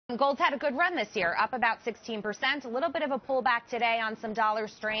Gold's had a good run this year, up about 16%. A little bit of a pullback today on some dollar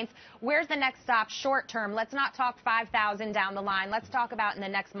strength. Where's the next stop short term? Let's not talk 5,000 down the line. Let's talk about in the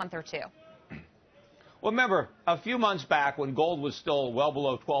next month or two. Well, remember, a few months back when gold was still well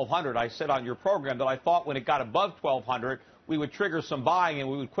below 1,200, I said on your program that I thought when it got above 1,200, we would trigger some buying and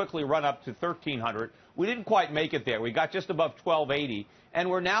we would quickly run up to 1,300. We didn't quite make it there. We got just above 1,280, and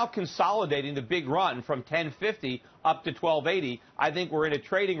we're now consolidating the big run from 1,050 up to 1,280. I think we're in a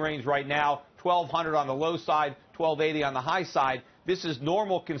trading range right now, 1,200 on the low side, 1,280 on the high side. This is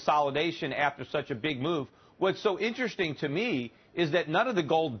normal consolidation after such a big move. What's so interesting to me is that none of the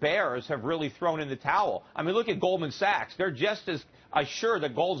gold bears have really thrown in the towel. I mean, look at Goldman Sachs. They're just as sure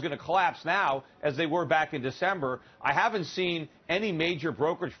that gold's going to collapse now as they were back in December. I haven't seen any major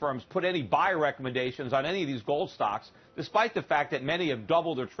brokerage firms put any buy recommendations on any of these gold stocks, despite the fact that many have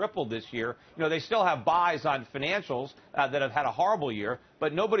doubled or tripled this year. You know, they still have buys on financials that have had a horrible year,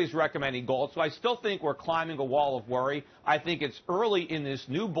 but nobody's recommending gold. So I still think we're climbing a wall of worry. I think it's early in this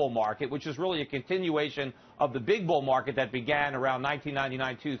new bull market, which is really a continuation of the big bull market that began around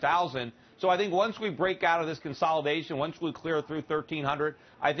 1999-2000. So I think once we break out of this consolidation, once we clear through 1,300,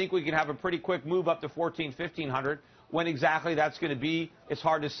 I think we can have a pretty quick move up to 1,400, 1,500. When exactly that's going to be, it's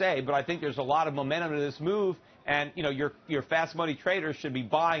hard to say. But I think there's a lot of momentum in this move, and you know your fast money traders should be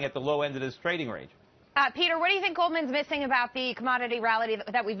buying at the low end of this trading range. Peter, what do you think Goldman's missing about the commodity rally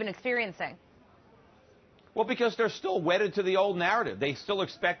that we've been experiencing? Well, because they're still wedded to the old narrative. They still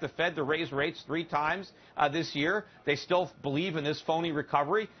expect the Fed to raise rates 3 times this year. They still believe in this phony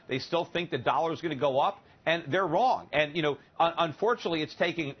recovery. They still think the dollar is going to go up, and they're wrong. And, you know, unfortunately, it's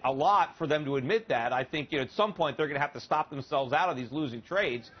taking a lot for them to admit that. I think, you know, at some point they're going to have to stop themselves out of these losing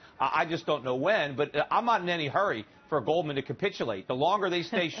trades. I just don't know when, but I'm not in any hurry for Goldman to capitulate. The longer they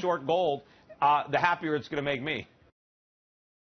stay short gold, the happier it's going to make me.